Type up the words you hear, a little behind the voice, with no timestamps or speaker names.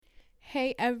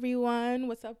Hey everyone,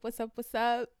 what's up? What's up? What's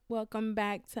up? Welcome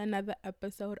back to another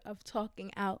episode of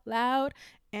Talking Out Loud.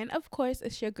 And of course,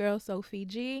 it's your girl Sophie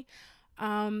G.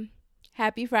 Um,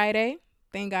 Happy Friday.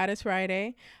 Thank God it's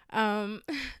Friday. Um,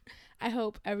 I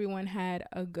hope everyone had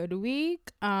a good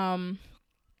week.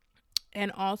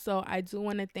 And also, I do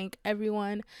want to thank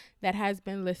everyone that has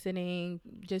been listening,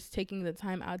 just taking the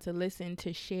time out to listen,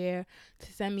 to share,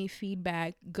 to send me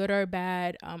feedback, good or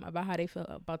bad, about how they feel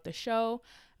about the show.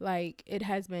 Like, it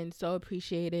has been so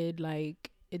appreciated.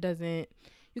 Like, it doesn't,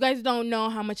 you guys don't know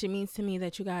how much it means to me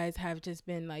that you guys have just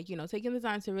been, like, taking the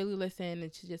time to really listen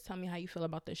and to just tell me how you feel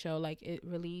about the show. Like, it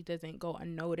really doesn't go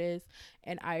unnoticed.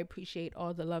 And I appreciate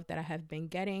all the love that I have been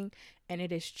getting, and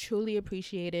it is truly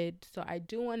appreciated. So I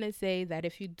do want to say that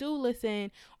if you do listen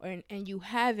and you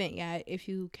haven't yet, if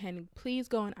you can please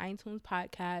go on iTunes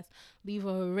podcast, leave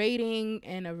a rating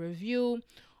and a review.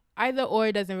 Either or,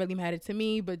 it doesn't really matter to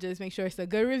me, but just make sure it's a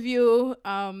good review,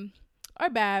 or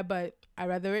bad, but I'd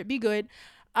rather it be good.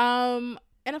 And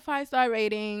a 5-star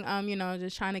rating.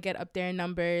 Just trying to get up there in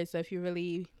numbers. So if you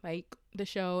really like the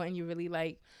show and you really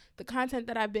like the content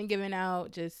that I've been giving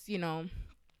out, just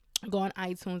go on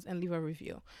iTunes and leave a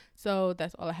review. So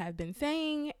that's all I have been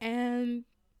saying, and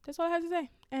that's all I have to say.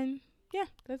 And yeah,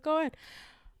 let's go ahead.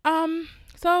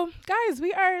 So guys,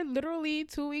 we are literally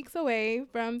 2 weeks away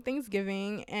from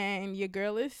Thanksgiving, and your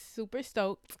girl is super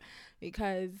stoked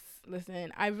because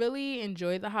listen, I really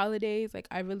enjoy the holidays. Like,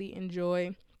 I really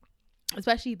enjoy,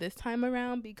 especially this time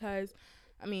around, because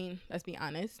let's be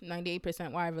honest,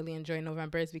 98% why I really enjoy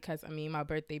November is because my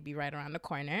birthday be right around the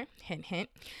corner. Hint hint.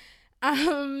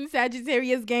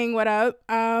 Sagittarius gang, what up?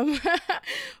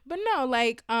 But no,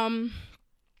 like,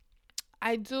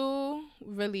 I do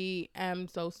really am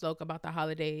so stoked about the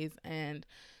holidays, and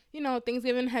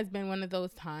Thanksgiving has been one of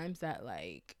those times that,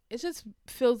 like, it just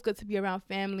feels good to be around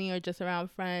family or just around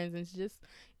friends and to just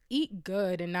eat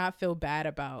good and not feel bad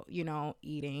about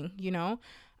eating.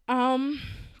 um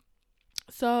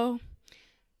so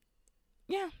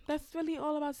yeah, that's really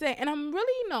all about saying. And I'm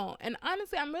really no, and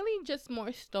honestly, I'm really just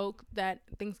more stoked that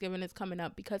Thanksgiving is coming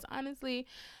up, because honestly,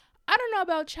 I don't know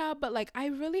about y'all, but like, I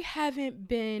really haven't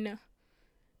been.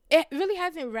 It really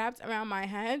hasn't wrapped around my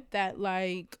head that,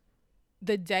 like,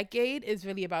 the decade is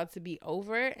really about to be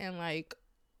over in like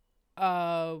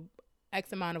uh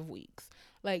X amount of weeks.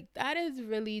 Like, that is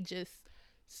really just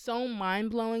so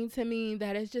mind blowing to me,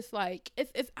 that it's just like,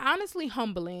 it's honestly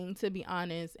humbling, to be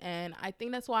honest. And I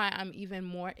think that's why I'm even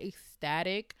more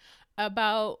ecstatic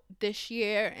about this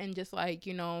year and just like,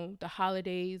 the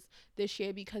holidays this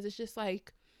year, because it's just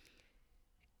like,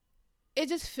 it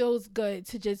just feels good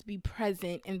to just be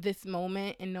present in this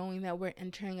moment and knowing that we're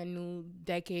entering a new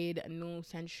decade, a new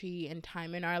century and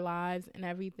time in our lives and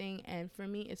everything. And for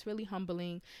me, it's really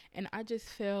humbling. And I just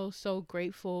feel so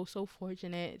grateful, so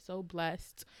fortunate, so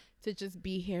blessed to just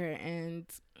be here. And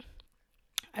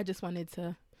I just wanted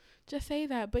to just say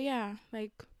that. But yeah,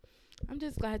 like, I'm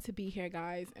just glad to be here,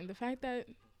 guys. And the fact that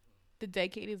the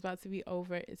decade is about to be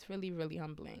over, it's really, really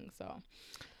humbling.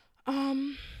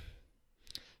 Um,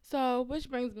 which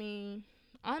brings me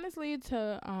honestly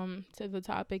to the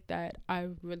topic that I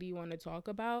really want to talk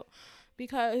about,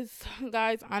 because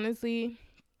guys, honestly,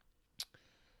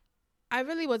 I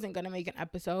really wasn't going to make an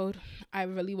episode. I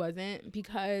really wasn't,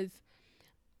 because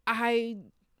I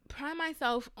pride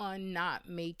myself on not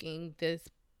making this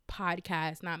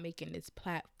podcast, not making this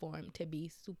platform to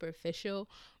be superficial,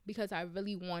 because I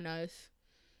really want us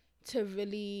to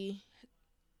really,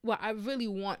 well, I really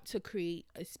want to create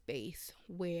a space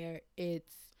where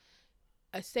it's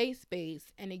a safe space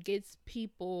and it gives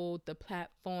people the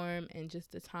platform and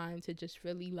just the time to just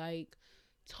really, like,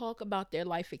 talk about their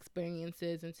life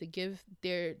experiences and to give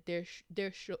their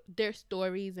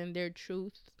stories and their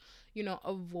truths,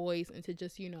 a voice, and to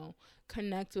just,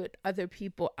 connect with other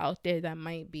people out there that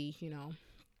might be,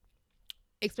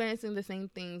 experiencing the same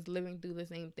things, living through the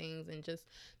same things. And just,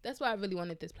 that's what I really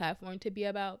wanted this platform to be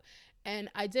about.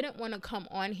 And I didn't want to come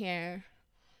on here,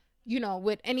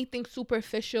 with anything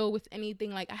superficial, with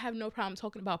anything, like, I have no problem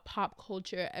talking about pop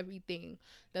culture, everything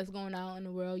that's going on in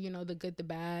the world, the good, the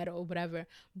bad, or whatever.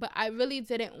 But I really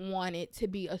didn't want it to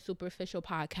be a superficial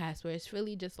podcast where it's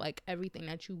really just like everything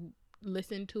that you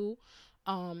listen to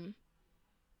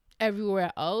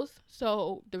everywhere else.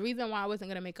 So the reason why I wasn't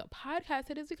going to make a podcast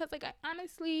it is because, like, I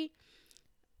honestly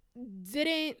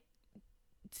didn't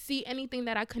see anything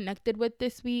that I connected with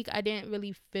this week. I didn't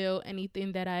really feel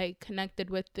anything that I connected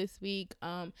with this week.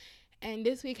 And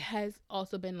this week has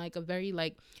also been like a very,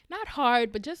 like, not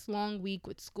hard, but just long week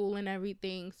with school and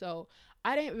everything. So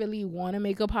I didn't really want to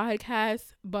make a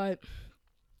podcast, but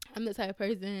I'm the type of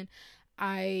person,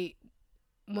 I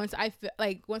once I feel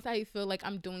like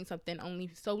I'm doing something only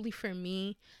solely for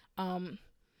me, um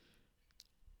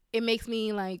it makes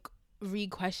me like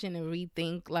re-question and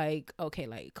rethink, like, okay,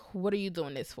 like, what are you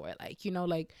doing this for? Like,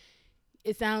 like,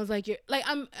 it sounds like you're like,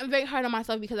 I'm very hard on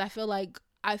myself because I felt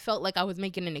like I was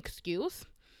making an excuse.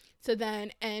 So then,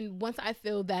 and once I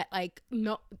feel that, like,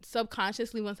 no,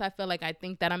 subconsciously, once I feel like I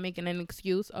think that I'm making an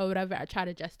excuse or whatever, I try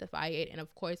to justify it. And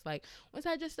of course, like, once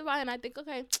I justify it and I think,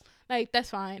 okay, like, that's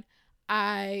fine,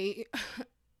 I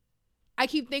I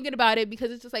keep thinking about it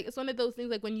because it's just like, it's one of those things,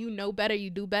 like, when you know better,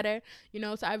 you do better,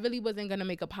 So I really wasn't going to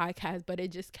make a podcast, but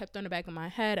it just kept on the back of my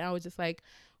head. And I was just like,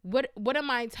 what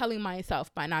am I telling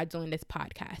myself by not doing this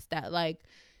podcast? That, like,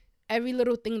 every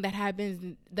little thing that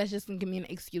happens, that's just gonna give me an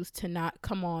excuse to not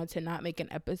come on, to not make an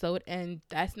episode. And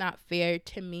that's not fair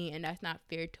to me. And that's not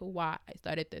fair to why I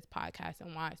started this podcast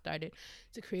and why I started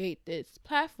to create this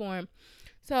platform.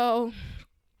 But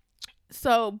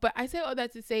I say all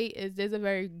that to say is there's a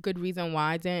very good reason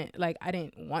why I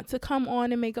didn't want to come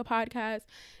on and make a podcast.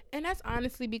 And that's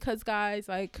honestly because, guys,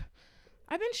 like,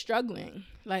 I've been struggling.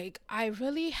 Like, I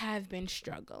really have been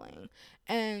struggling.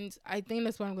 And I think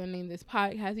that's why I'm going to name this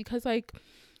podcast, because, like,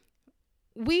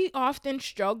 we often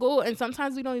struggle and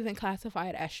sometimes we don't even classify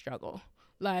it as struggle.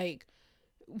 Like,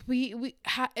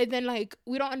 and then, like,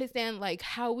 we don't understand, like,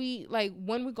 how we, like,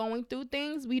 when we're going through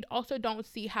things, we also don't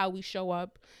see how we show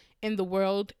up in the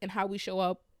world and how we show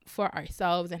up for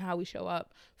ourselves and how we show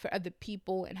up for other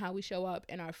people and how we show up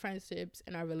in our friendships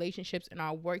and our relationships and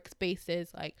our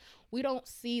workspaces. Like, we don't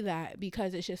see that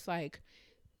because it's just like,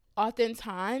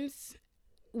 oftentimes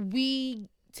we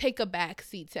take a back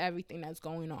seat to everything that's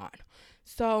going on.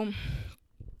 So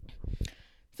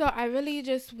I really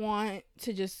just want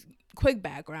to just quick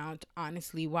background,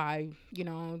 honestly, why,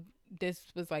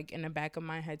 this was like in the back of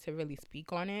my head to really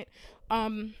speak on it.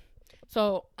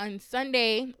 So on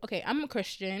Sunday, okay, I'm a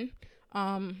Christian.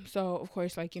 So of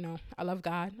course, like, I love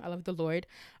God. I love the Lord.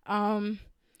 And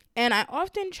I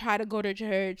often try to go to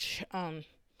church,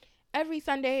 every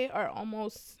Sunday or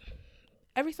almost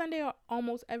every Sunday.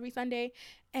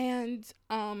 And,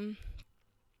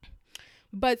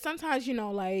 but sometimes,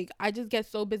 like, I just get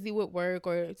so busy with work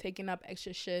or taking up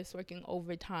extra shifts, working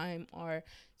overtime, or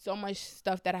so much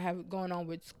stuff that I have going on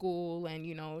with school and,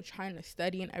 trying to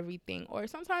study and everything. Or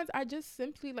sometimes I just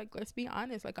simply, like, let's be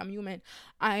honest, like, I'm human.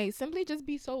 I simply just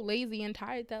be so lazy and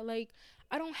tired that, like,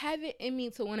 I don't have it in me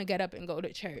to want to get up and go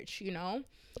to church,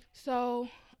 So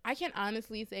I can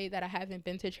honestly say that I haven't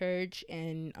been to church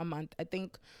in a month. I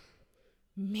think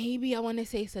maybe I want to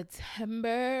say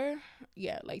September.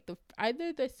 Yeah, like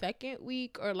either the second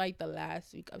week or like the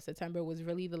last week of September was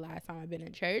really the last time I've been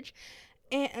in church.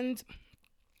 And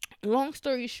long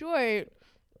story short,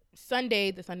 the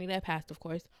Sunday that passed, of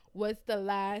course, was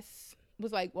the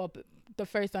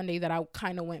first Sunday that I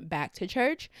kind of went back to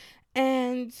church.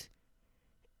 And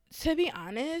to be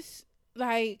honest,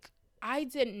 like, I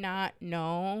did not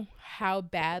know how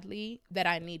badly that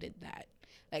I needed that.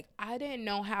 Like, I didn't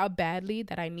know how badly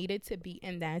that I needed to be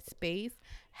in that space,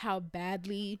 how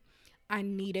badly I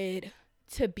needed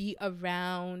to be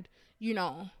around,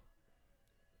 the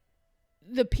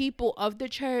people of the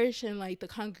church and, like, the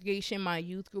congregation, my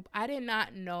youth group. I did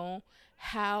not know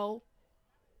how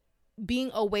being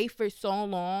away for so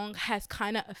long has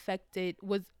kind of affected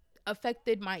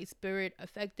my spirit,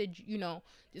 affected,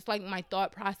 just like my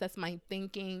thought process, my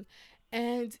thinking.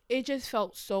 And it just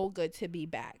felt so good to be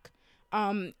back.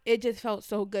 It just felt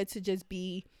so good to just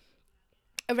be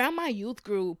around my youth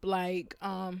group, like,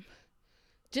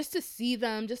 just to see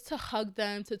them, just to hug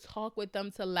them, to talk with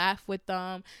them, to laugh with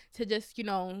them, to just,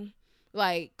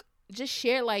 like, just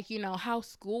share, like, how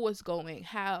school was going,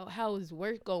 how is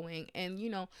work going, and,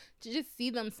 to just see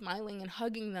them smiling and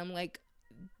hugging them. Like,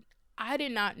 I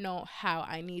did not know how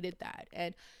I needed that.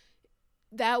 And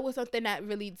that was something that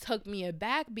really took me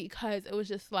aback, because it was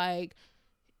just like,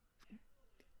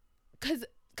 because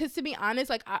to be honest,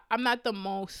 like, I'm not the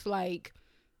most, like,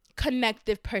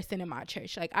 connective person in my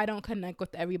church. Like, I don't connect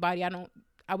with everybody. I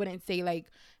wouldn't say, like,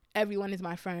 everyone is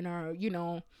my friend, or,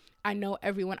 I know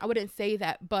everyone. I wouldn't say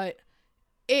that, but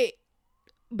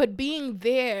being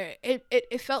there,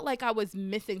 it felt like I was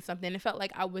missing something. It felt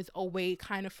like I was away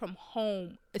kind of from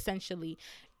home, essentially.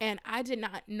 And I did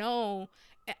not know.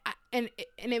 And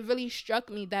it really struck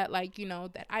me that, like,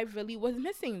 that I really was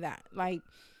missing that. Like,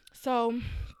 so,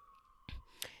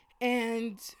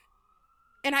 and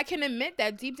I can admit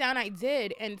that deep down I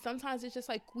did. And sometimes it's just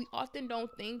like, we often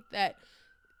don't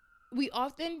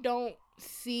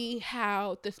see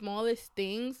how the smallest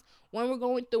things, when we're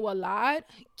going through a lot,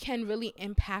 can really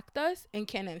impact us and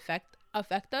can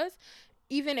affect us.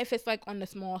 even if it's like on the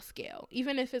small scale,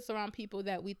 even if it's around people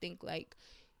that we think like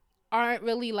aren't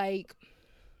really like,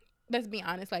 let's be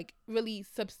honest, like really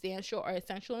substantial or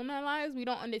essential in our lives. We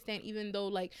don't understand, even though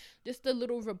like just the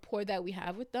little rapport that we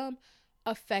have with them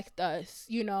affect us,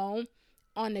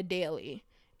 on the daily.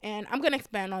 And I'm gonna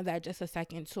expand on that just a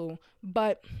second too.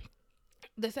 But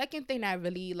the second thing that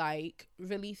really like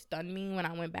really stunned me when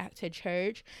I went back to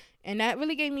church, and that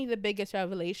really gave me the biggest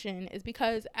revelation, is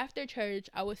because after church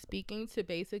I was speaking to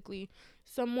basically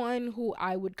someone who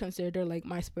I would consider like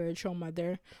my spiritual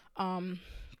mother.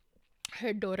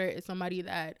 Her daughter is somebody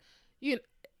that you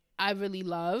I really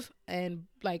love, and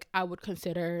like I would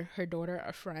consider her daughter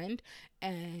a friend.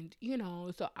 And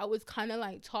so I was kind of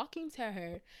like talking to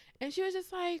her, and she was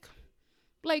just like,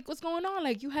 what's going on?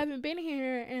 Like, you haven't been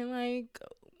here in like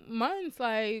months.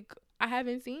 Like, I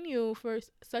haven't seen you for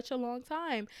such a long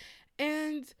time.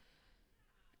 And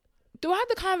throughout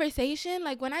the conversation,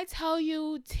 like when I tell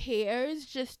you, tears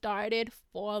just started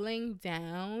falling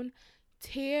down.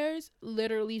 Tears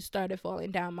literally started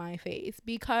falling down my face,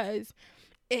 because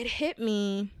it hit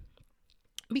me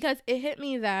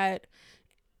that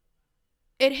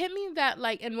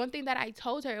like, and one thing that I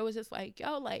told her, it was just like,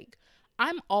 yo, like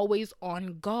I'm always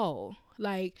on go.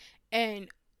 Like, and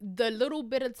the little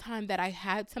bit of time that I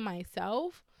had to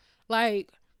myself,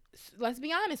 like, let's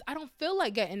be honest, I don't feel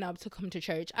like getting up to come to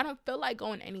church. I don't feel like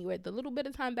going anywhere. The little bit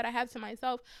of time that I have to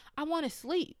myself, I want to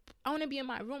sleep. I want to be in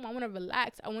my room. I want to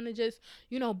relax. I want to just,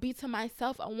 be to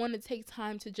myself. I want to take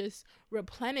time to just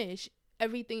replenish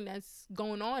everything that's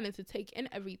going on and to take in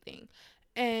everything.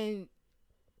 And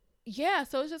yeah,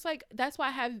 so it's just like, that's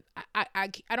why I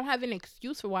don't have an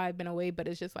excuse for why I've been away, but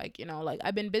it's just like, like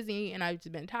I've been busy and I've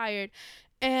just been tired.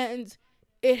 And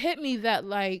it hit me that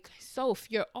like, Soph,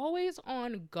 you're always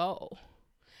on go.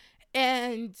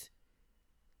 And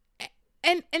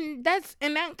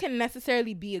that can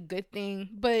necessarily be a good thing,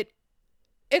 but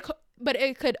it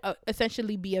could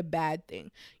essentially be a bad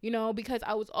thing, because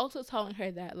I was also telling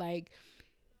her that like,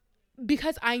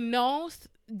 because I know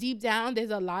deep down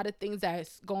there's a lot of things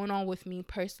that's going on with me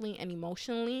personally and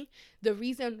emotionally. The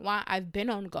reason why I've been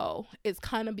on go is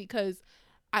kind of because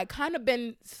I kind of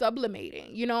been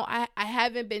sublimating. I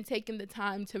haven't been taking the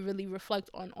time to really reflect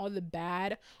on all the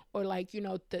bad, or like,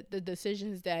 the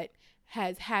decisions that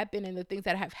has happened and the things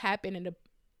that have happened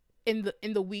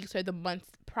in the weeks or the months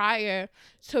prior,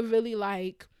 to really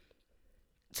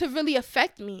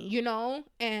affect me,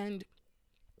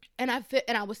 and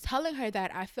I was telling her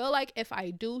that I feel like if I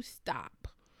do stop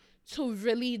to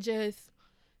really just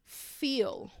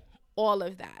feel all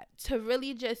of that, to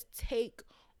really just take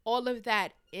all of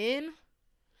that in,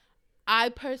 I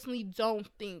personally don't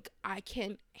think I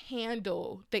can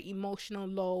handle the emotional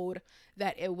load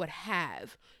that it would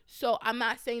have. So I'm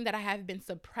not saying that I have been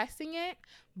suppressing it,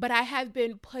 but I have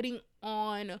been putting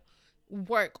on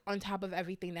work on top of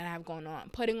everything that I have going on,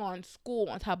 putting on school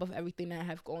on top of everything that I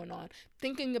have going on,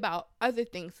 thinking about other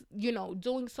things,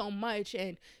 doing so much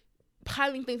and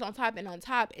piling things on top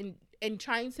and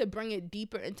trying to bring it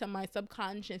deeper into my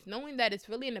subconscious, knowing that it's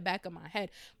really in the back of my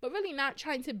head, but really not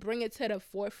trying to bring it to the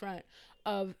forefront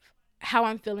of how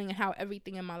I'm feeling and how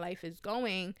everything in my life is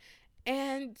going.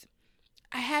 And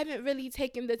I haven't really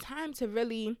taken the time to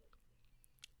really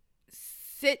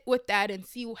sit with that and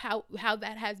see how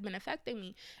that has been affecting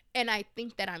me. And I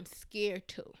think that I'm scared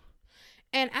too.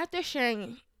 And after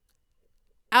sharing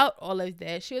out all of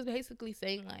this, she was basically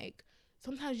saying like,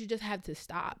 sometimes you just have to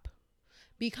stop,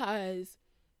 because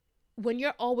when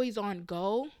you're always on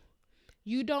go,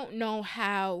 you don't know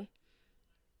how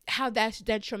that's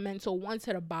detrimental, one,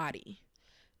 to the body,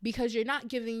 because you're not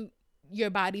giving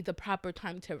your body the proper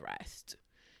time to rest.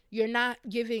 You're not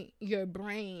giving your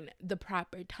brain the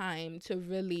proper time to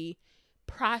really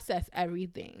process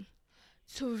everything,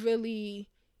 to really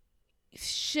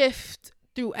shift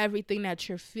through everything that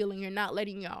you're feeling. You're not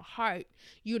letting your heart,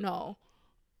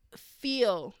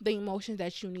 feel the emotions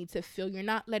that you need to feel. You're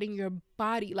not letting your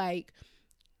body like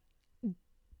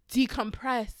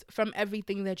decompress from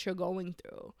everything that you're going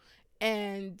through.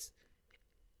 And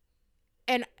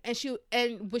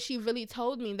what she really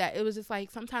told me, that it was just like,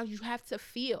 sometimes you have to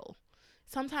feel.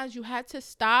 Sometimes you have to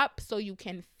stop so you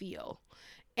can feel.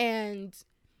 And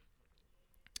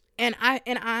I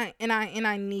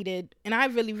needed, and I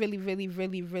really, really, really,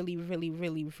 really, really, really,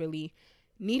 really, really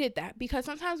needed that, because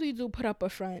sometimes we do put up a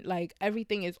front like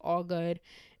everything is all good,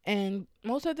 and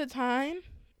most of the time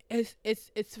it's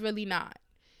really not.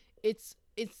 It's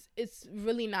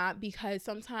really not, because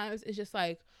sometimes it's just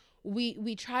like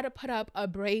we try to put up a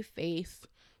brave face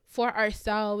for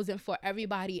ourselves and for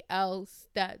everybody else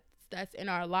that's in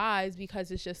our lives,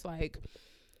 because it's just like,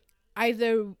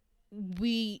 either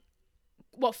we,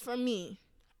 well, for me,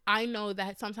 I know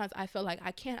that sometimes I feel like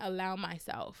I can't allow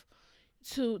myself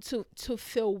to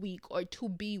feel weak or to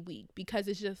be weak, because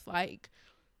it's just like,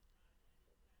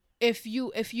 if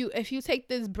you take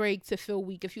this break to feel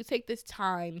weak, if you take this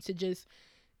time to just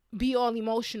be all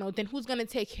emotional, then who's gonna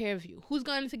take care of you? Who's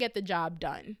going to get the job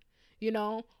done? You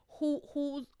know,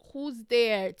 who's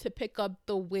there to pick up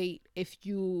the weight if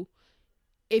you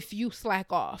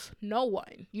slack off? No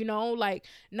one. You know, like,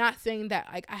 not saying that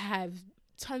like I have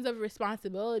tons of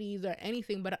responsibilities or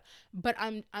anything, but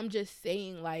I'm just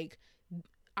saying, like,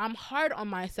 I'm hard on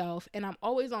myself and I'm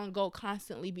always on go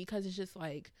constantly, because it's just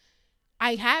like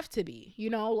I have to be, you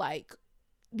know, like,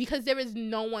 because there is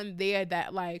no one there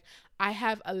that like I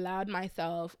have allowed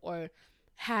myself or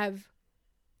have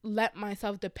let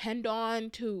myself depend on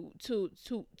to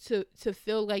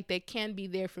feel like they can be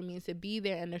there for me, to be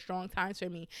there in the strong times for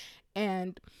me.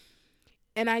 And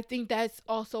and I think that's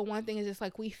also one thing, is just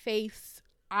like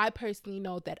I personally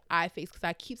know that I face, because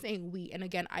I keep saying we, and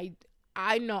again,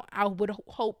 I know, I would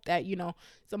hope that, you know,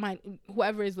 somebody,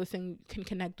 whoever is listening, can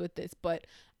connect with this, but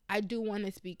I do want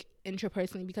to speak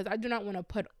intrapersonally, because I do not want to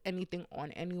put anything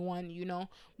on anyone, you know.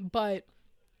 But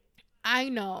I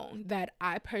know that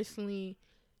I personally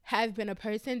have been a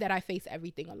person that I face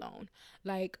everything alone.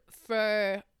 Like,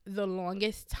 for the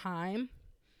longest time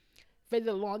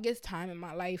in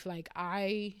my life, like,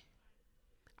 I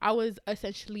was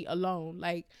essentially alone.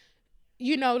 Like,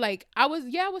 you know, like, I was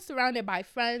surrounded by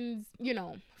friends, you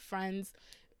know, friends.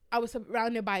 I was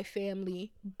surrounded by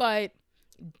family, but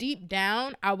deep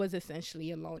down, I was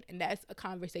essentially alone. And that's a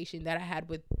conversation that I had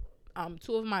with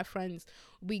two of my friends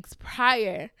weeks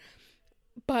prior.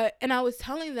 And I was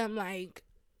telling them, like,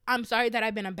 I'm sorry that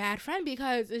I've been a bad friend,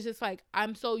 because it's just like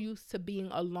I'm so used to being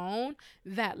alone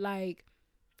that, like,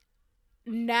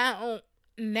 now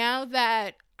now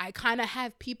that I kind of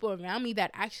have people around me that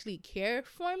actually care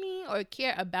for me or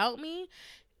care about me,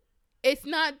 it's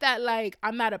not that like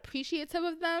I'm not appreciative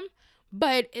of them,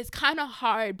 but it's kind of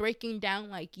hard breaking down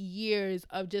like years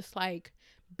of just like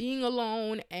being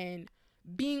alone and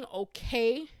being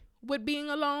okay with being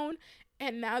alone.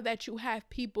 And now that you have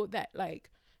people that like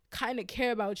kind of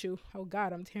care about you, oh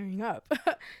God, I'm tearing up.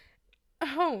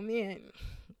 Oh man.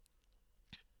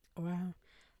 Wow.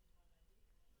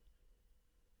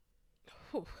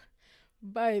 Whew.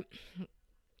 But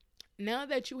now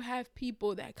that you have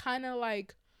people that kind of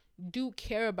like do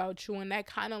care about you and that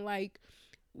kind of like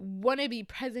want to be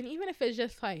present, even if it's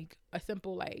just like a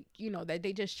simple, like, you know, that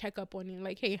they just check up on you,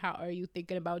 like, hey, how are you,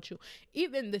 thinking about you,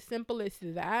 even the simplest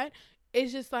that,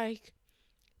 it's just like,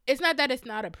 it's not that it's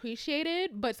not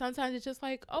appreciated, but sometimes it's just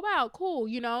like, oh wow, cool,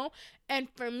 you know. And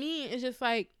for me, it's just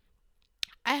like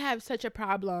I have such a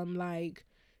problem like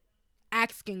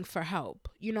asking for help,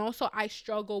 you know, so I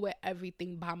struggle with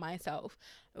everything by myself.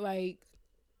 Like,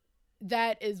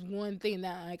 that is one thing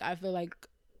that like I feel like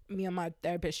me and my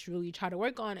therapist really try to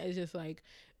work on, is just like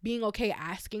being okay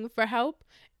asking for help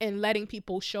and letting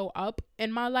people show up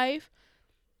in my life.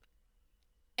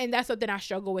 And that's something I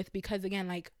struggle with, because again,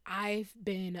 like, I've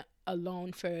been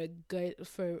alone for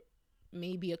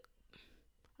maybe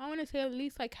I want to say at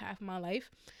least like half my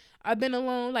life. I've been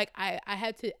alone. Like, I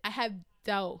have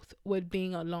dealt with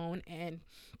being alone, and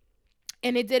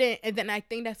it didn't, and then I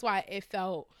think that's why it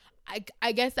felt,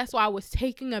 I guess that's why I was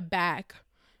taken aback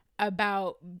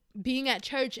about being at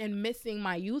church and missing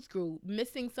my youth group,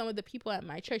 missing some of the people at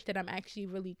my church that I'm actually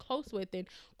really close with and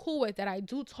cool with, that I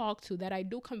do talk to, that I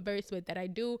do converse with, that I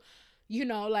do, you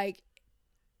know, like,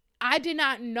 I did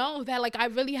not know that like I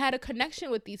really had a connection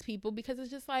with these people, because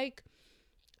it's just like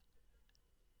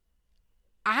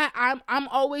I'm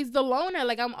always the loner.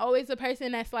 Like, I'm always the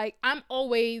person that's like,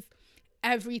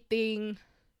 everything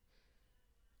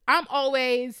I'm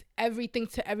always everything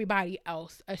to everybody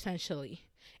else, essentially.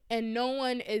 And no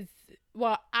one is,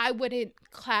 well, I wouldn't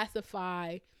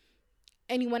classify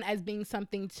anyone as being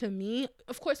something to me.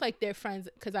 Of course, like, they're friends,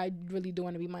 because I really do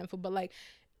want to be mindful. But, like,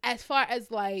 as far as,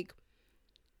 like,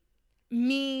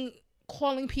 me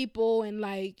calling people and,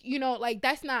 like, you know, like,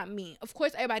 that's not me. Of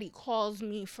course, everybody calls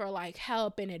me for, like,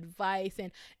 help and advice.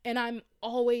 And I'm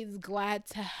always glad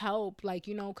to help, like,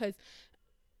 you know, because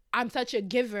I'm such a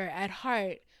giver at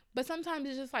heart. But sometimes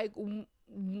it's just like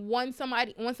when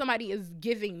somebody is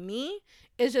giving me,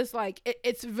 it's just like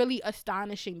it's really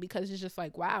astonishing, because it's just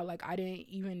like, wow, like, I didn't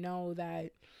even know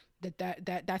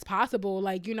that's possible,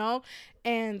 like, you know.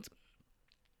 And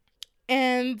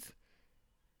and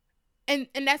and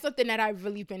that's something that I've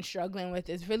really been struggling with,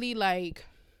 is really like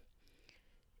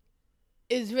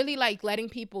letting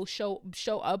people show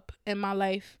up in my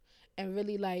life, and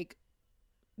really like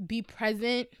be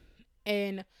present,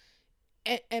 and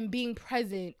and being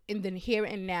present in the here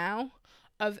and now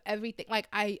of everything. Like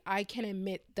I can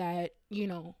admit that,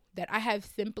 that I have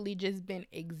simply just been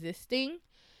existing,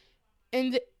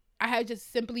 and I have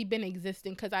just simply been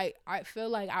existing, because I feel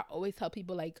like I always tell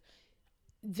people, like,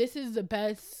 this is the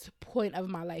best point of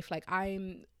my life. Like,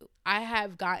 I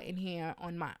have gotten here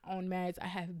on my own merits. I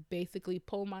have basically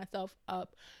pulled myself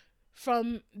up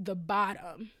from the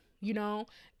bottom,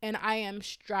 and I am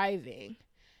striving.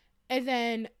 And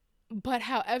then, but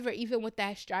however, even with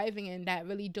that striving and that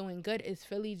really doing good, is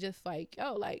really just like,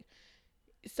 yo, like,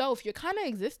 so if you're kind of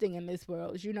existing in this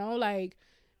world, like,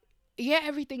 yeah,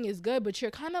 everything is good, but you're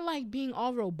kind of like being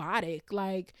all robotic.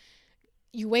 Like,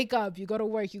 you wake up, you go to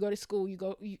work, you go to school,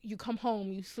 you come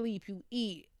home, you sleep, you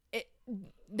eat.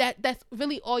 That's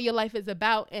really all your life is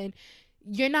about, and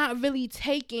you're not really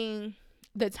taking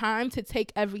the time to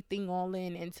take everything all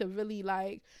in, and to really,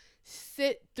 like,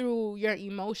 sit through your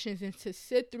emotions, and to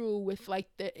sit through with, like,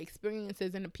 the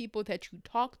experiences and the people that you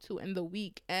talk to in the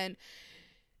week, and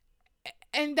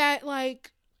that,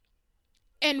 like,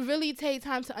 and really take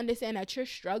time to understand that you're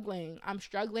struggling. I'm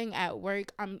struggling at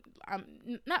work. I'm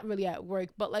not really at work,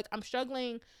 but, like, I'm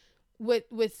struggling with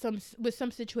some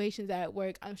situations at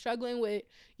work. I'm struggling with,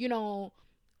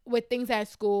 with things at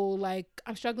school. Like,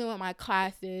 I'm struggling with my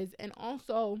classes. And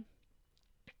also,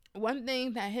 one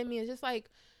thing that hit me is just like,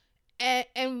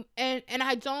 and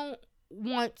I don't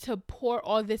want to pour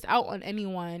all this out on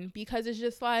anyone, because it's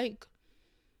just like,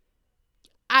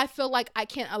 I feel like I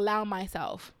can't allow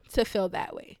myself to feel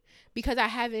that way, because I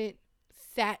haven't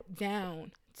sat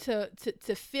down to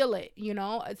feel it,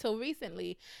 until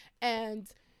recently. And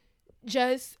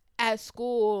just at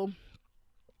school,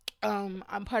 I'm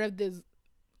part of this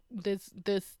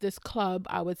club,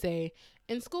 I would say,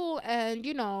 in school. And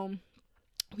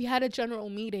we had a general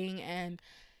meeting, and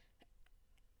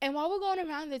while we're going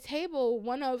around the table,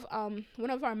 one of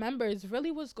our members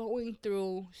really was going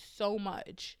through so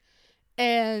much.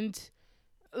 And,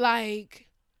 like,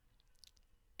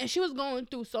 and she was going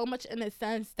through so much in the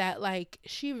sense that, like,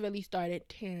 she really started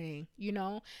tearing,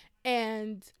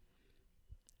 and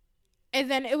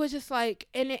then it was just like,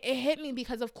 and it hit me,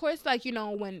 because of course, like,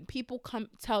 when people come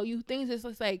tell you things, it's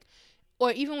just like,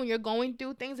 or even when you're going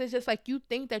through things, it's just like, you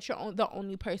think that you're the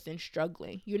only person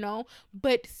struggling,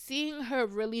 but seeing her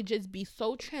really just be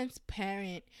so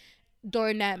transparent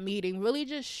during that meeting, really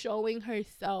just showing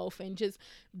herself and just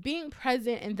being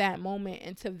present in that moment,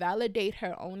 and to validate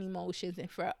her own emotions, and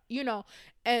for,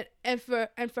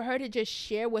 and for her to just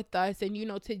share with us, and,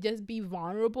 to just be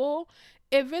vulnerable,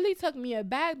 it really took me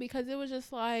aback, because it was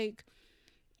just like,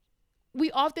 we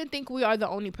often think we are the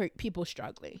only people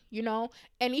struggling,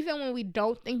 and even when we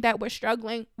don't think that we're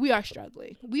struggling, we are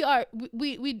struggling.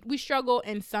 We struggle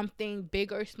in something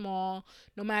big or small,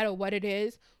 no matter what it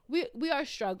is. We are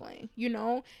struggling,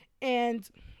 and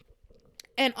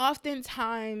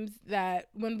oftentimes, that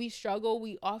when we struggle,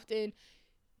 we often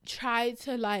try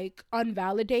to, like,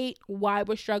 unvalidate why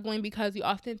we're struggling, because we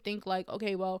often think, like,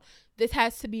 okay, well, this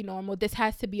has to be normal, this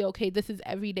has to be okay, this is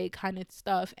everyday kind of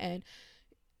stuff. And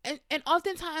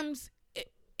oftentimes,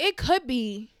 it could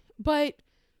be, but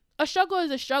a struggle is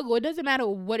a struggle. It doesn't matter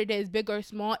what it is, big or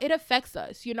small. It affects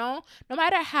us, no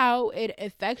matter how it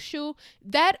affects you.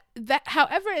 That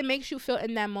however it makes you feel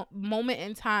in that moment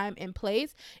in time and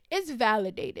place is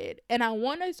validated. And I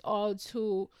want us all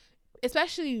to,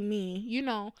 especially me,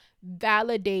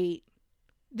 validate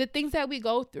the things that we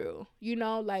go through.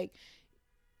 Like,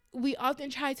 we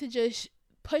often try to just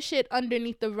push it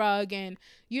underneath the rug, and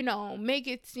make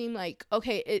it seem like,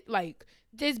 okay, it, like,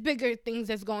 there's bigger things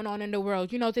that's going on in the world.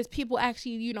 There's people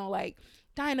actually, like,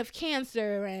 dying of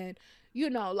cancer, and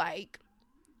like,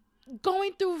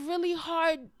 going through really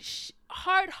hard shit.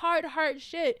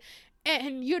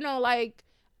 And like,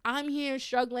 I'm here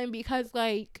struggling because,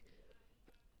 like,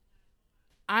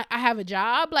 I have a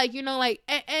job, like, like,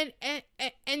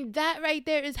 and that right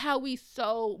there is how we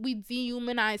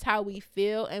dehumanize how we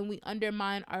feel, and we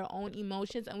undermine our own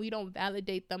emotions, and we don't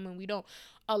validate them, and we don't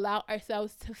allow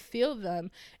ourselves to feel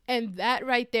them. And that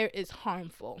right there is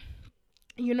harmful,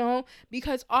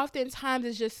 because oftentimes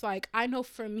it's just like, I know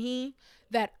for me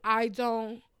that I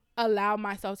don't allow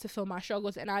myself to feel my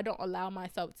struggles, and I don't allow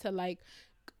myself to, like,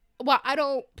 well, I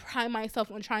don't pride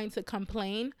myself on trying to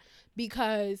complain,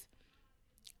 because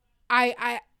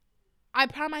I I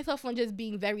pride myself on just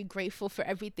being very grateful for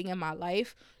everything in my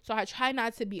life. So I try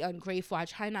not to be ungrateful. I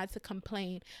try not to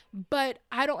complain. But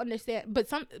I don't understand.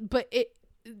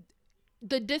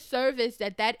 The disservice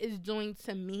that is doing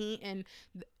to me, and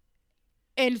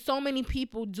And so many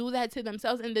people do that to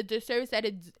themselves, and the disservice that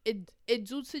it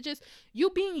do to just you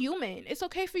being human. It's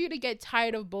okay for you to get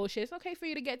tired of bullshit. It's okay for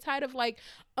you to get tired of like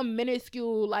a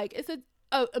minuscule, like it's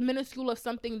a minuscule of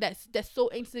something that's so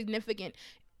insignificant.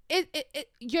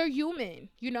 You're human,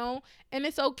 and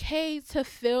it's okay to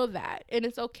feel that, and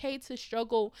it's okay to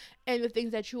struggle and the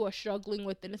things that you are struggling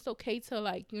with, and it's okay to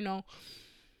like,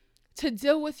 to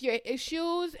deal with your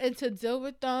issues and to deal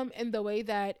with them in the way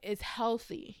that is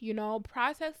healthy,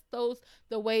 process those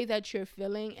the way that you're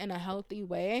feeling in a healthy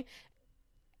way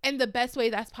and the best way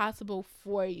that's possible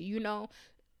for you.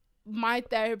 My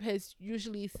therapist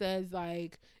usually says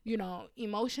like,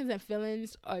 emotions and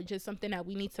feelings are just something that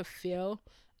we need to feel,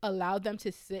 allow them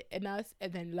to sit in us,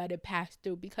 and then let it pass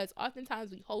through, because oftentimes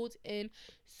we hold in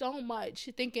so much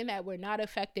thinking that we're not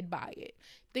affected by it,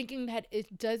 thinking that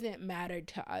it doesn't matter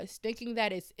to us, thinking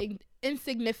that it's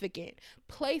insignificant,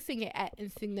 placing it at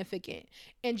insignificant,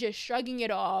 and just shrugging it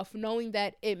off knowing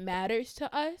that it matters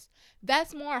to us.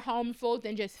 That's more harmful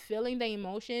than just feeling the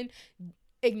emotion,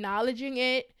 acknowledging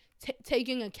it,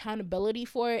 taking accountability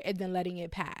for it, and then letting it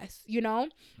pass,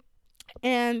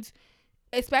 and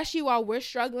especially while we're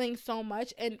struggling so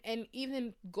much, and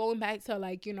even going back to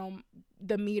like,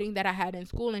 the meeting that I had in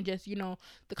school, and just,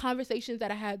 the conversations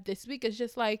that I had this week, is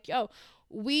just like, yo,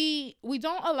 we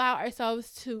don't allow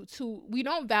ourselves to we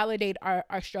don't validate our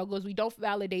struggles, we don't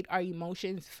validate our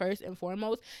emotions first and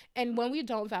foremost. And when we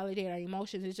don't validate our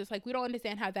emotions, it's just like we don't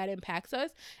understand how that impacts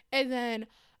us. And then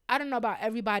I don't know about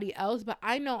everybody else, but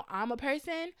I know I'm a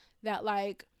person that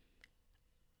like,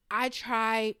 I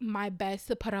try my best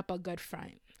to put up a good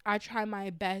front. I try my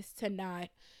best to not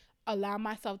allow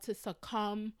myself to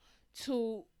succumb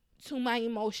to my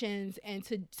emotions, and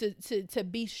to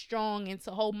be strong, and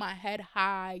to hold my head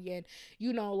high, and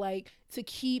like to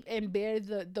keep and bear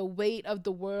the weight of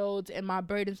the world and my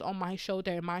burdens on my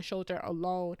shoulder, and my shoulder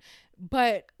alone.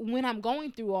 But when I'm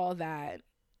going through all that,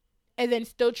 and then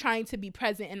still trying to be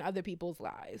present in other people's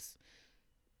lives,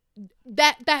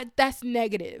 that's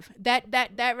negative.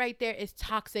 That right there is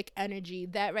toxic energy.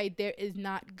 That right there is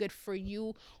not good for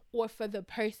you or for the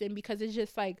person, because it's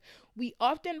just like we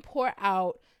often pour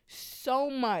out so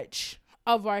much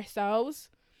of ourselves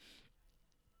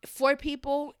for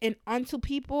people and onto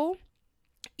people,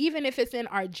 even if it's in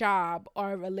our job,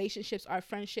 our relationships, our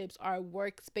friendships, our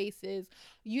workspaces.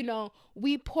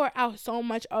 We pour out so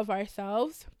much of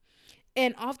ourselves,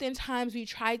 and oftentimes we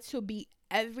try to be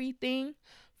everything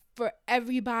for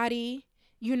everybody,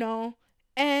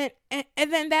 and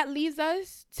then that leaves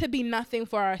us to be nothing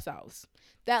for ourselves.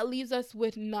 That leaves us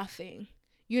with nothing,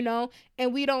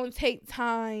 and we don't take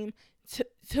time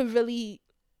to really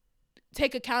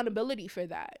take accountability for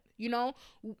that.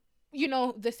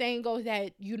 The saying goes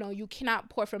that, you cannot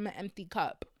pour from an empty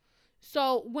cup.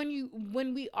 So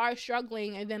when we are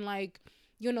struggling, and then like,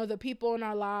 the people in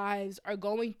our lives are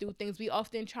going through things, we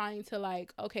often trying to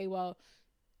like, okay, well,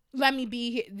 let me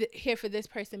be here for this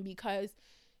person, because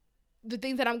the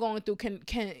things that I'm going through can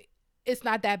it's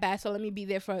not that bad, so let me be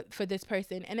there for this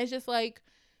person. And it's just like,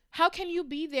 how can you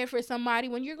be there for somebody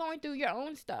when you're going through your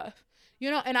own stuff?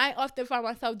 And I often find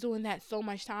myself doing that so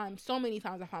many times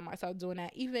I find myself doing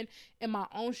that, even in my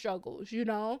own struggles.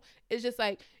 It's just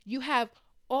like, you have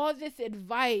all this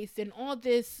advice and all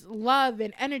this love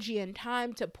and energy and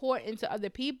time to pour into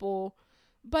other people,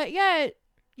 but yet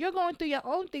you're going through your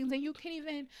own things, and you can't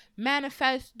even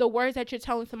manifest the words that you're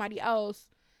telling somebody else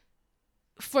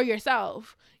for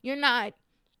yourself. You're not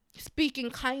speaking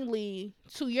kindly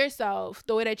to yourself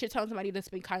the way that you're telling somebody to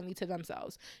speak kindly to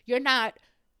themselves. You're not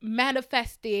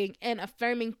manifesting and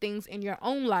affirming things in your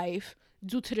own life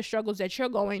due to the struggles that you're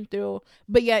going through,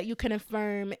 but yet you can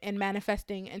affirm and manifest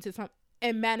things into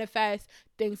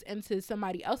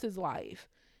somebody else's life.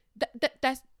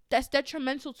 That's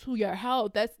detrimental to your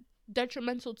health. That's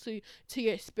detrimental to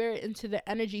your spirit and to the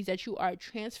energies that you are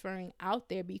transferring out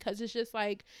there, because it's just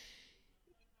like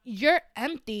you're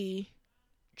empty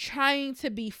trying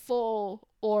to be full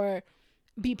or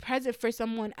be present for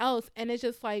someone else. And it's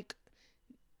just like,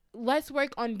 let's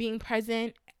work on being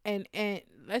present, and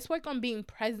let's work on being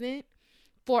present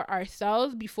for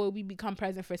ourselves before we become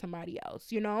present for somebody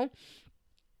else,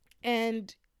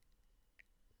 and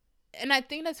I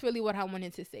think that's really what I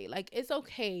wanted to say. Like, it's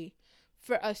okay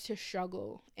for us to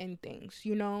struggle in things,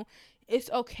 it's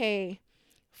okay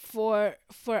for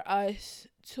us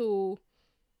to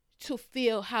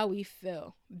feel how we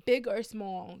feel, big or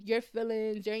small. Your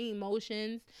feelings, your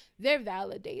emotions, they're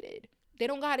validated. They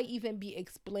don't gotta even be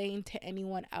explained to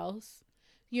anyone else,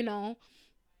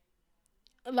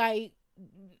 like,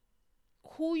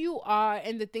 who you are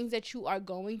and the things that you are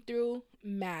going through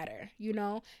matter, you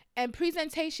know, and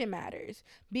presentation matters,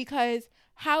 because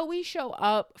how we show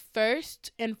up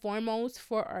first and foremost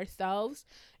for ourselves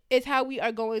is how we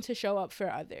are going to show up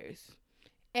for others.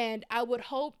 And I would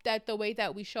hope that the way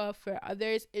that we show up for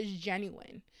others is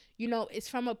genuine. You know, it's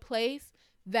from a place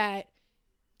that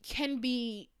can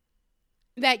be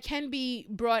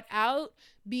brought out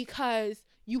because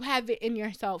you have it in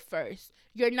yourself first.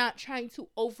 You're not trying to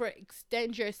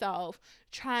overextend yourself,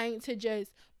 trying to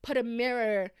just put a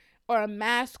mirror or a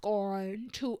mask on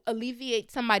to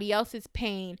alleviate somebody else's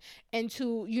pain, and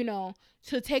to, you know,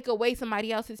 to take away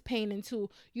somebody else's pain, and to,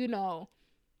 you know,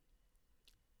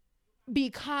 be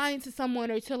kind to someone,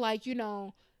 or to, like, you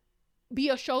know, be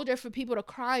a shoulder for people to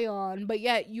cry on, but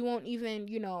yet you won't even,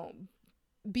 you know,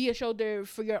 be a shoulder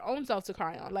for your own self to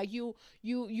cry on. Like, you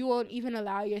won't even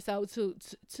allow yourself to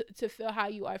feel how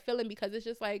you are feeling, because it's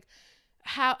just like,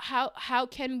 how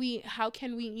can we,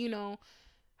 you know,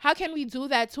 how can we do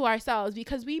that to ourselves?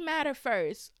 Because we matter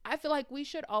first. I feel like we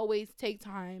should always take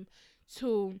time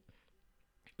to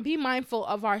be mindful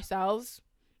of ourselves,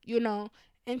 you know,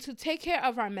 and to take care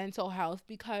of our mental health,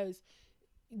 because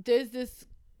there's this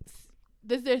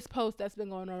post that's been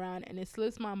going around, and it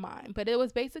slips my mind, but it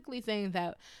was basically saying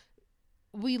that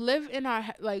we live in our,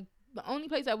 like, the only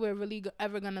place that we're really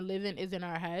ever gonna live in is in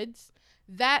our heads.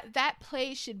 That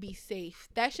place should be safe.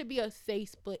 That should be a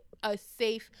safe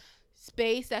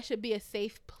space. That should be a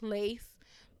safe place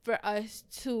for us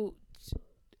to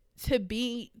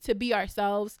be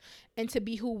ourselves and to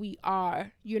be who we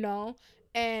are, you know.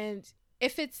 And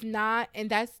if it's not, and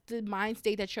that's the mind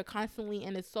state that you're constantly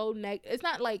in, it's it's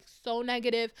not like so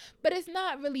negative, but it's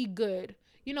not really good,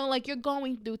 you know. Like, you're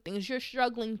going through things, you're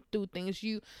struggling through things,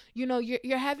 you know,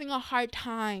 you're having a hard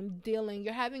time dealing,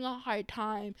 you're having a hard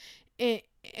time in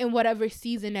whatever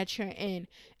season that you're in,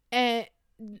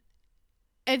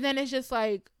 and then it's just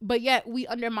like, but yet we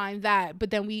undermine that, but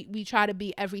then we try to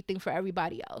be everything for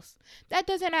everybody else. That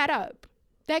doesn't add up.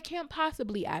 That can't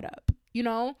possibly add up, you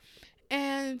know.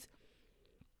 and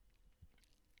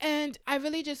and I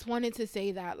really just wanted to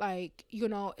say that, like, you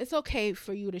know, it's okay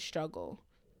for you to struggle.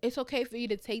 It's okay for you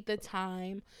to take the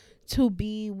time to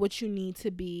be what you need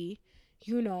to be,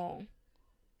 you know,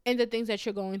 and the things that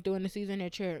you're going through in the season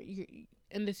that you're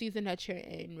in the season that you're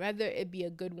in, whether it be a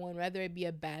good one, whether it be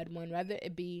a bad one, whether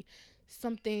it be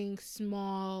something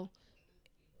small.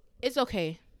 It's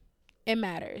okay. It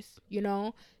matters, you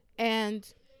know. And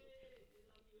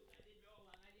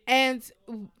and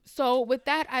so with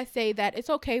that, I say that it's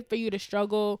okay for you to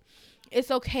struggle.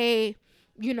 It's okay,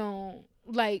 you know,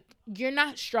 like, you're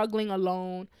not struggling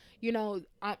alone, you know.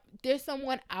 There's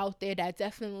someone out there that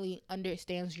definitely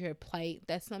understands your plight.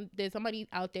 There's somebody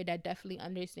out there that definitely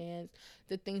understands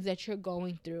the things that you're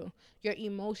going through. Your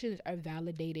emotions are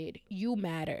validated. You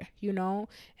matter, you know.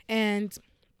 And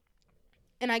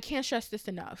and I can't stress this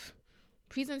enough.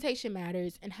 Presentation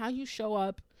matters, and how you show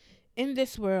up in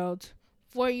this world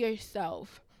for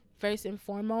yourself, first and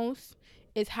foremost,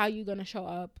 is how you're going to show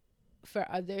up for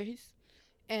others,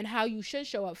 and how you should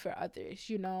show up for others,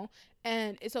 you know.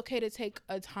 And it's okay to take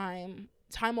a time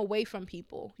away from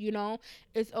people, you know.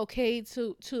 It's okay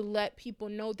to let people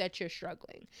know that you're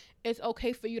struggling. It's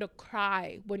okay for you to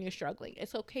cry when you're struggling.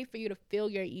 It's okay for you to feel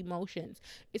your emotions.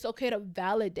 It's okay to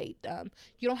validate them.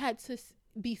 You don't have to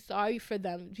be sorry for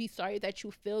them, be sorry that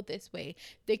you feel this way,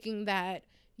 thinking that,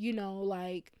 you know,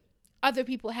 like, other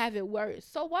people have it worse.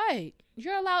 So what?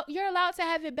 You're allowed to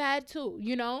have it bad too,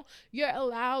 you know? You're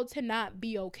allowed to not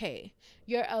be okay.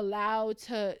 You're allowed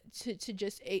to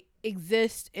just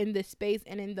exist in the space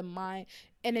and in the mind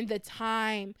and in the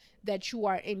time that you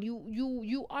are in.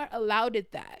 You are allowed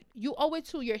it that. You owe it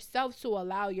to yourself to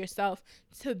allow yourself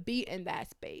to be in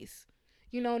that space.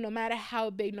 You know, no matter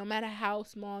how big, no matter how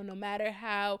small, no matter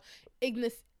how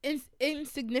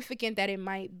insignificant that it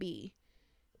might be,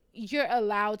 you're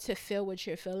allowed to feel what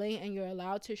you're feeling, and you're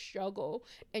allowed to struggle,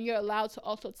 and you're allowed to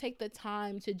also take the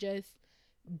time to just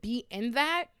be in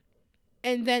that,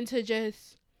 and then to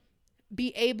just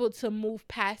be able to move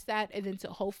past that, and then to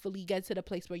hopefully get to the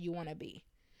place where you want to be.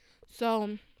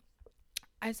 So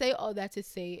I say all that to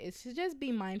say is to just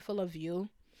be mindful of you,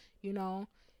 you know.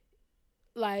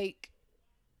 Like,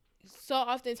 so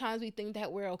oftentimes we think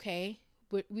that we're okay,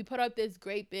 but we put up this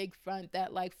great big front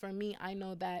that, like, for me, I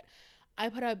know that I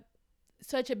put up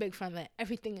such a big front that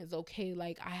everything is okay.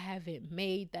 Like, I have it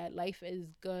made, that life is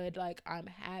good, like, I'm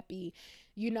happy,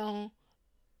 you know.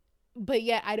 But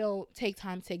yet I don't take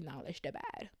time to acknowledge the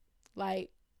bad. Like,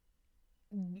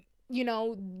 you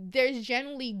know, there's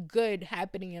generally good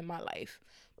happening in my life,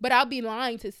 but I'll be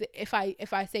lying to say if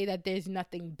I say that there's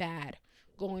nothing bad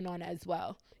going on as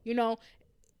well, you know.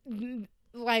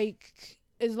 Like,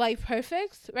 is life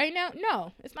perfect right now?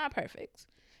 No, it's not perfect.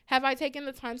 Have I taken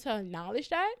the time to acknowledge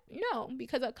that? No,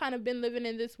 because I've kind of been living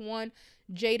in this one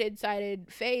jaded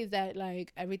sided phase that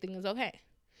like everything is okay.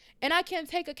 And I can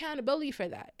take accountability for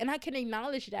that. And I can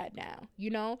acknowledge that now,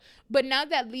 But now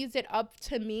that leaves it up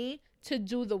to me to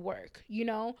do the work,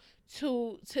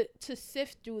 to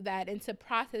sift through that and to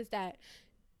process that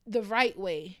the right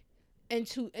way, and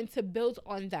to build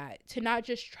on that, to not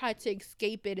just try to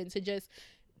escape it and to just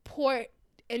pour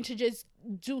and to just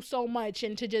do so much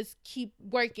and to just keep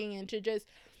working and to just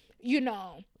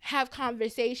have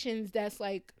conversations that's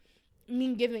like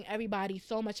me giving everybody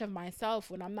so much of myself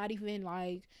when I'm not even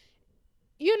like,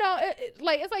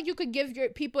 like it's like you could give your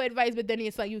people advice, but then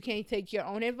it's like you can't take your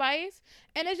own advice,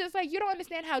 and it's just like you don't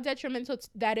understand how detrimental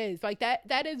that is. Like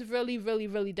that is really, really,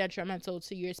 really detrimental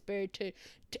to your spirit,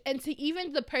 and to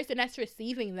even the person that's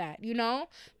receiving that,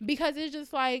 because it's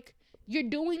just like you're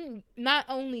doing not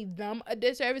only them a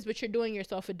disservice, but you're doing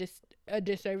yourself a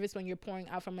disservice when you're pouring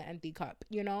out from an empty cup,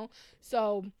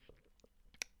 So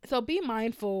be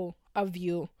mindful of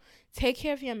you. Take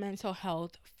care of your mental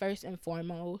health first and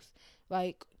foremost.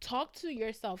 Like, talk to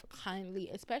yourself kindly,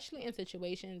 especially in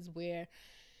situations where,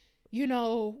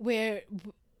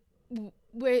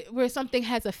 where something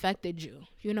has affected you,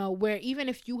 where even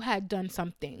if you had done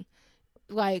something,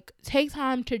 like, take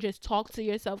time to just talk to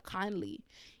yourself kindly.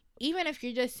 Even if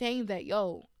you're just saying that,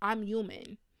 yo, I'm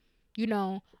human,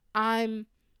 I'm,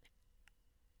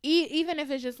 even if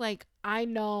it's just like, I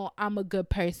know I'm a good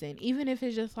person, even if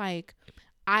it's just like,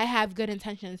 I have good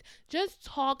intentions. Just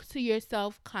talk to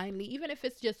yourself kindly, even if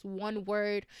it's just one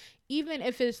word, even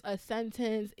if it's a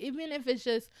sentence, even if it's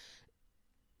just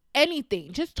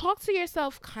anything. Just talk to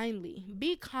yourself kindly.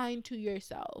 Be kind to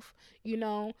yourself.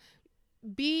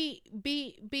 Be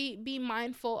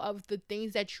mindful of the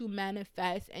things that you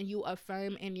manifest and you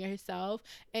affirm in yourself.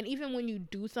 And even when you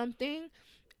do something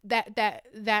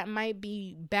that might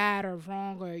be bad or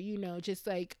wrong, or just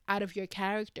like out of your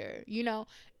character,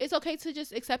 it's okay to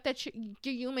just accept that you're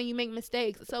human, you make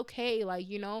mistakes. It's okay, like,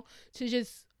 to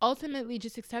just ultimately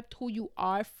just accept who you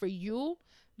are for you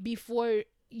before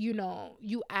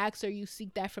you ask or you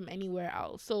seek that from anywhere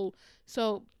else. So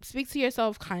speak to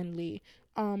yourself kindly,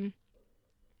 and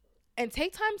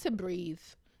take time to breathe,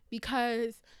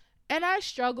 because in our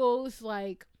struggles,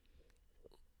 like,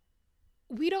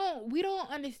 we don't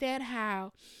understand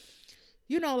how,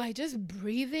 like, just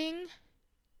breathing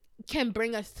can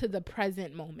bring us to the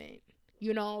present moment,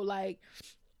 like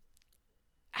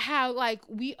how, like,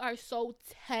 we are so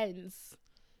tense,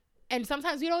 and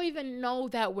sometimes we don't even know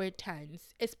that we're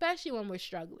tense, especially when we're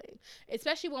struggling,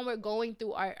 especially when we're going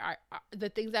through our the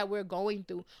things that we're going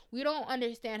through. We don't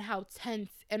understand how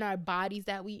tense in our bodies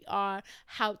that we are,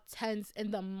 how tense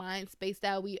in the mind space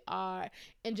that we are,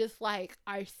 and just like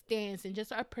our stance and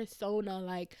just our persona.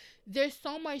 Like, there's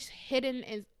so much hidden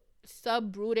and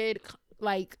sub-rooted,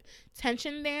 like,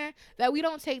 tension there that we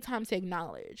don't take time to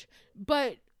acknowledge.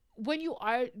 But when you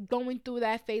are going through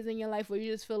that phase in your life where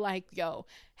you just feel like, yo,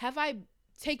 have I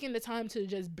taken the time to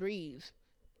just breathe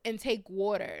and take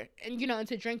water and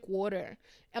to drink water?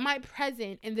 Am I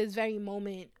present in this very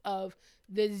moment of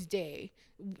this day?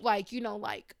 Like,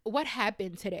 like, what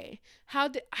happened today? How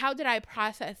did I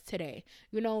process today?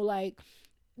 Like,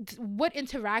 what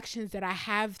interactions that I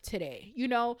have today,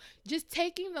 just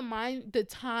taking the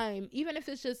time, even if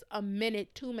it's just a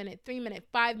minute, 2 minutes, 3 minutes,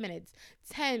 5 minutes,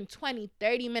 10, 20,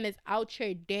 30 minutes out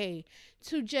your day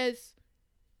to just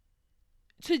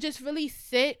really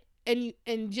sit and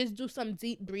just do some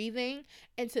deep breathing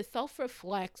and to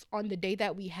self-reflect on the day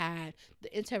that we had,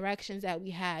 the interactions that we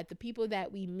had, the people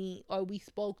that we meet or we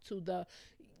spoke to, the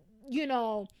you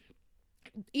know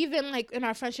even like in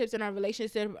our friendships, in our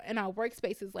relationships, in our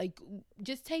workspaces. Like,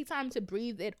 just take time to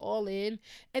breathe it all in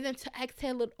and then to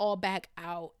exhale it all back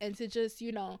out, and to just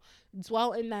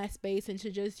dwell in that space, and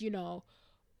to just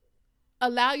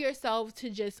allow yourself to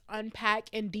just unpack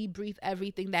and debrief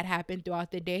everything that happened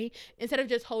throughout the day, instead of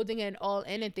just holding it all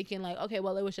in and thinking like, okay,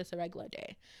 well, it was just a regular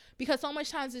day. Because so much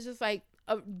times it's just like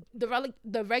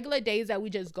the regular days that we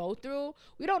just go through,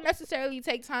 we don't necessarily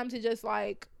take time to just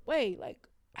like, wait, like,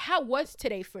 how was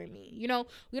today for me?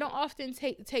 We don't often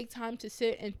take time to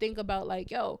sit and think about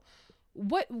like, yo,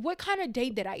 what kind of day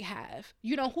did I have?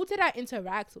 Who did I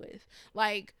interact with?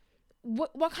 Like,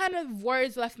 what kind of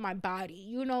words left my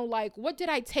body? Like, what did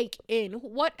I take in?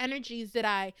 What energies did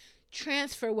I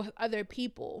transfer with other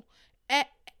people?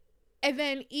 And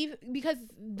then even because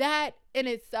that in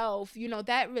itself,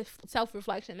 that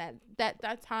self-reflection,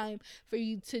 that time for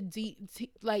you to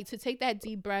like to take that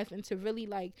deep breath and to really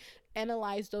like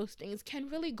analyze those things can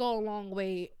really go a long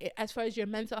way as far as your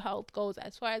mental health goes,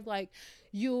 as far as like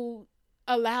you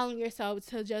allowing yourself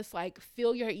to just like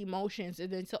feel your emotions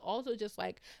and then to also just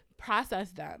like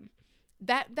process them.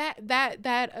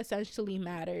 That essentially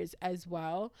matters as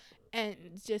well. And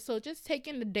just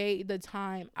taking the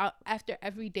time out after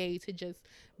every day to just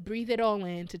breathe it all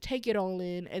in, to take it all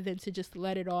in, and then to just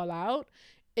let it all out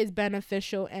is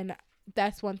beneficial. And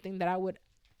that's one thing that I would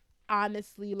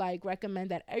honestly like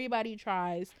recommend that everybody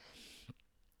tries.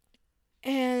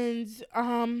 And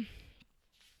and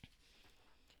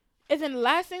then the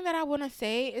last thing that I want to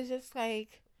say is just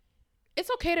like, it's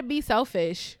okay to be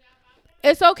selfish.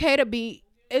 It's okay to be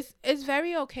it's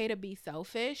very okay to be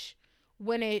selfish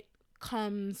when it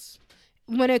comes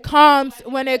when it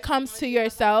comes to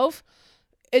yourself.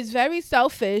 It's very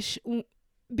selfish.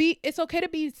 It's okay to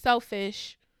be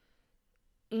selfish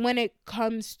when it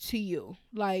comes to you.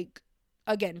 Like,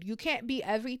 again, you can't be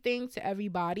everything to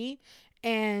everybody,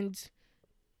 and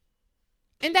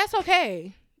that's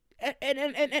okay. And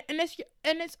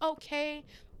it's okay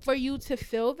for you to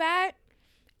feel that,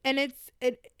 and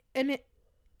and it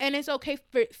and it's okay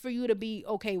for you to be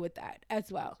okay with that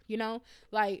as well,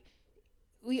 like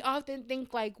we often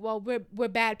think like, well, we're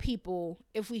bad people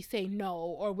if we say no,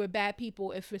 or we're bad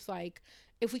people if it's like,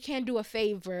 if we can't do a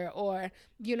favor, or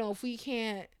if we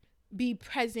can't be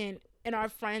present in our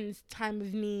friends' time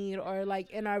of need, or like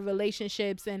in our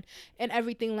relationships and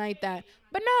everything like that.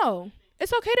 But no,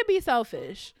 it's okay to be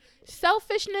selfish.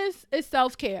 Selfishness is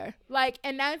self-care. Like,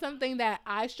 and that's something that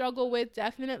I struggle with,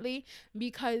 definitely,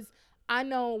 because I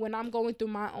know when I'm going through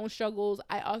my own struggles,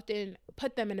 I often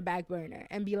put them in the back burner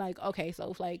and be like, okay,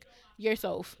 so like, you're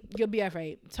Soph, you'll be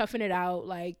alright. Toughen it out.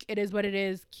 Like, it is what it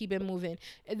is. Keep it moving.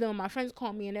 And then when my friends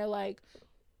call me and they're like,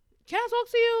 can I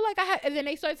talk to you? Like, and then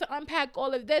they start to unpack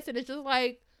all of this, and it's just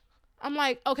like, I'm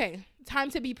like, okay, time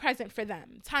to be present for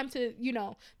them. Time to,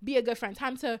 be a good friend.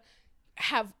 Time to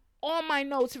have all my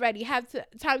notes ready.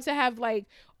 Time to have like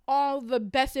all the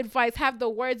best advice. Have the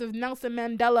words of Nelson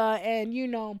Mandela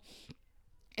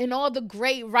and all the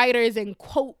great writers and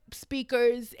quote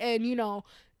speakers and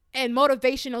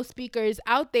motivational speakers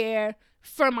out there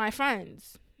for my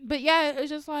friends. But yeah, it's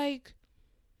just like,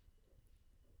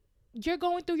 you're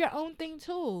going through your own thing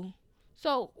too.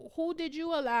 So who did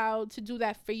you allow to do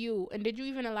that for you? And did you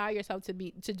even allow yourself to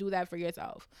do that for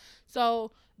yourself?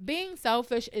 So being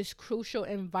selfish is crucial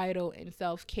and vital in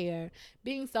self-care.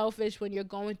 Being selfish when you're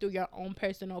going through your own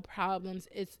personal problems,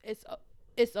 it's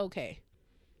okay.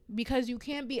 Because you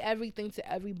can't be everything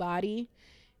to everybody.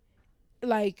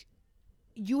 Like,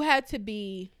 you had to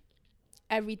be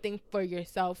everything for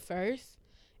yourself first,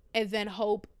 and then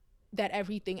hope that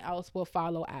everything else will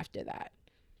follow after that.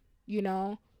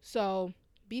 So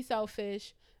be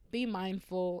selfish, be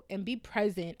mindful, and be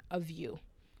present of you.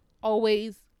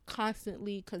 Always,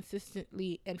 constantly,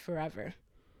 consistently, and forever.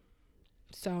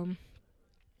 So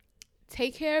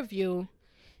take care of you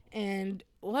and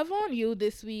love on you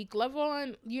this week. Love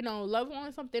on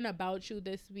something about you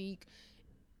this week.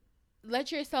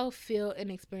 Let yourself feel and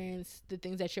experience the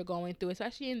things that you're going through,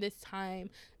 especially in this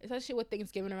time, especially with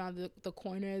Thanksgiving around the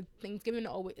corner. Thanksgiving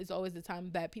is always the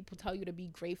time that people tell you to be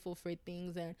grateful for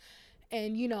things, and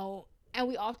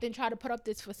we often try to put up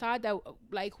this facade that,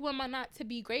 like, who am I not to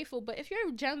be grateful? But if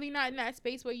you're generally not in that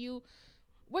space where you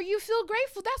feel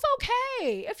grateful, that's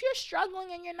okay. If you're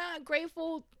struggling and you're not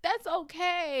grateful, that's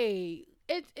okay.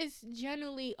 It's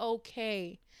generally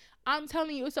okay. I'm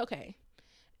telling you, it's okay.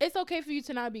 It's okay for you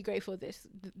to not be grateful as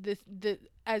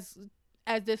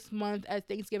this month, as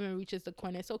Thanksgiving reaches the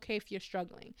corner. It's okay if you're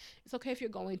struggling. It's okay if you're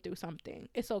going through something.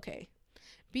 It's okay.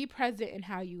 Be present in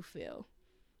how you feel,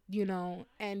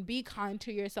 and be kind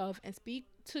to yourself, and speak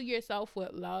to yourself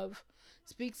with love.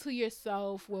 Speak to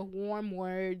yourself with warm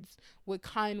words, with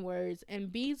kind words,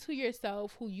 and be to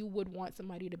yourself who you would want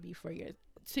somebody to be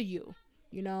to you,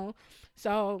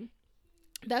 So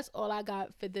that's all I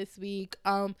got for this week.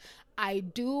 I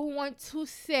do want to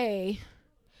say,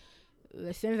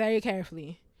 listen very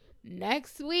carefully.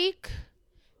 Next week,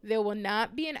 there will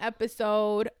not be an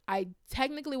episode. I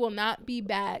technically will not be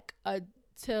back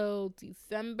until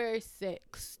December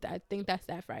 6th. I think that's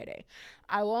that Friday.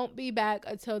 I won't be back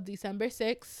until December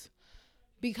 6th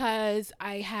because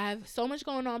I have so much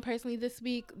going on personally this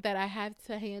week that I have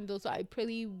to handle. So I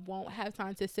really won't have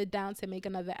time to sit down to make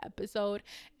another episode.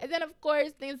 And then, of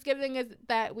course, Thanksgiving is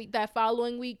that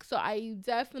following week. So I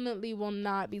definitely will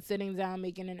not be sitting down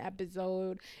making an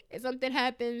episode. If something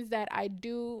happens that I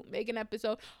do make an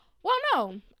episode, Well,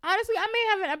 no. Honestly, I may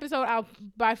have an episode out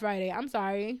by Friday. I'm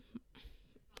sorry.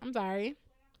 I'm sorry.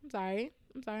 I'm sorry.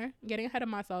 I'm sorry. I'm getting ahead of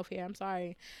myself here. I'm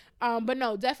sorry. But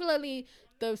no, definitely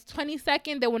the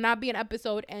 22nd there will not be an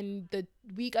episode, and the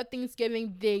week of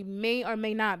Thanksgiving they may or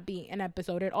may not be an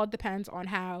episode. It all depends on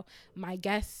how my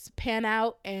guests pan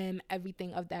out and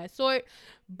everything of that sort.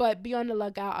 But be on the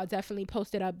lookout. I'll definitely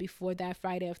post it up before that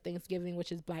Friday of Thanksgiving,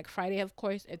 which is Black Friday, of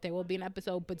course, if there will be an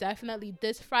episode. But definitely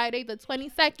this Friday, the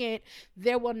 22nd,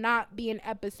 there will not be an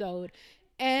episode.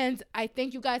 And I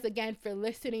thank you guys again for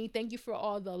listening. Thank you for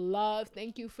all the love.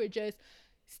 Thank you for just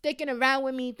sticking around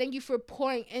with me. Thank you for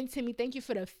pouring into me. Thank you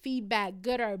for the feedback,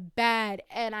 good or bad.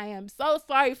 And I am so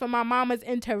sorry for my mama's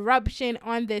interruption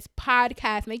on this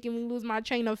podcast, making me lose my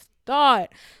train of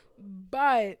thought.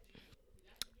 But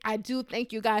I do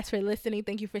thank you guys for listening.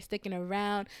 Thank you for sticking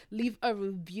around. Leave a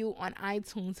review on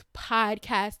iTunes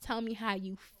podcast. Tell me how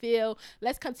you feel.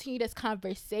 Let's continue this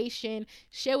conversation.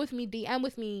 Share with me, DM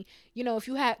with me. You know, if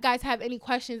you guys have any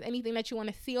questions, anything that you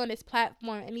want to see on this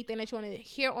platform, anything that you want to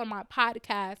hear on my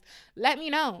podcast, let me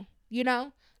know. You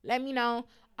know, let me know.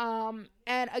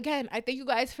 And again, I thank you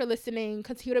guys for listening.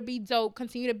 Continue to be dope.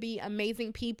 Continue to be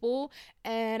amazing people.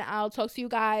 And I'll talk to you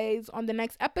guys on the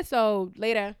next episode.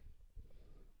 Later.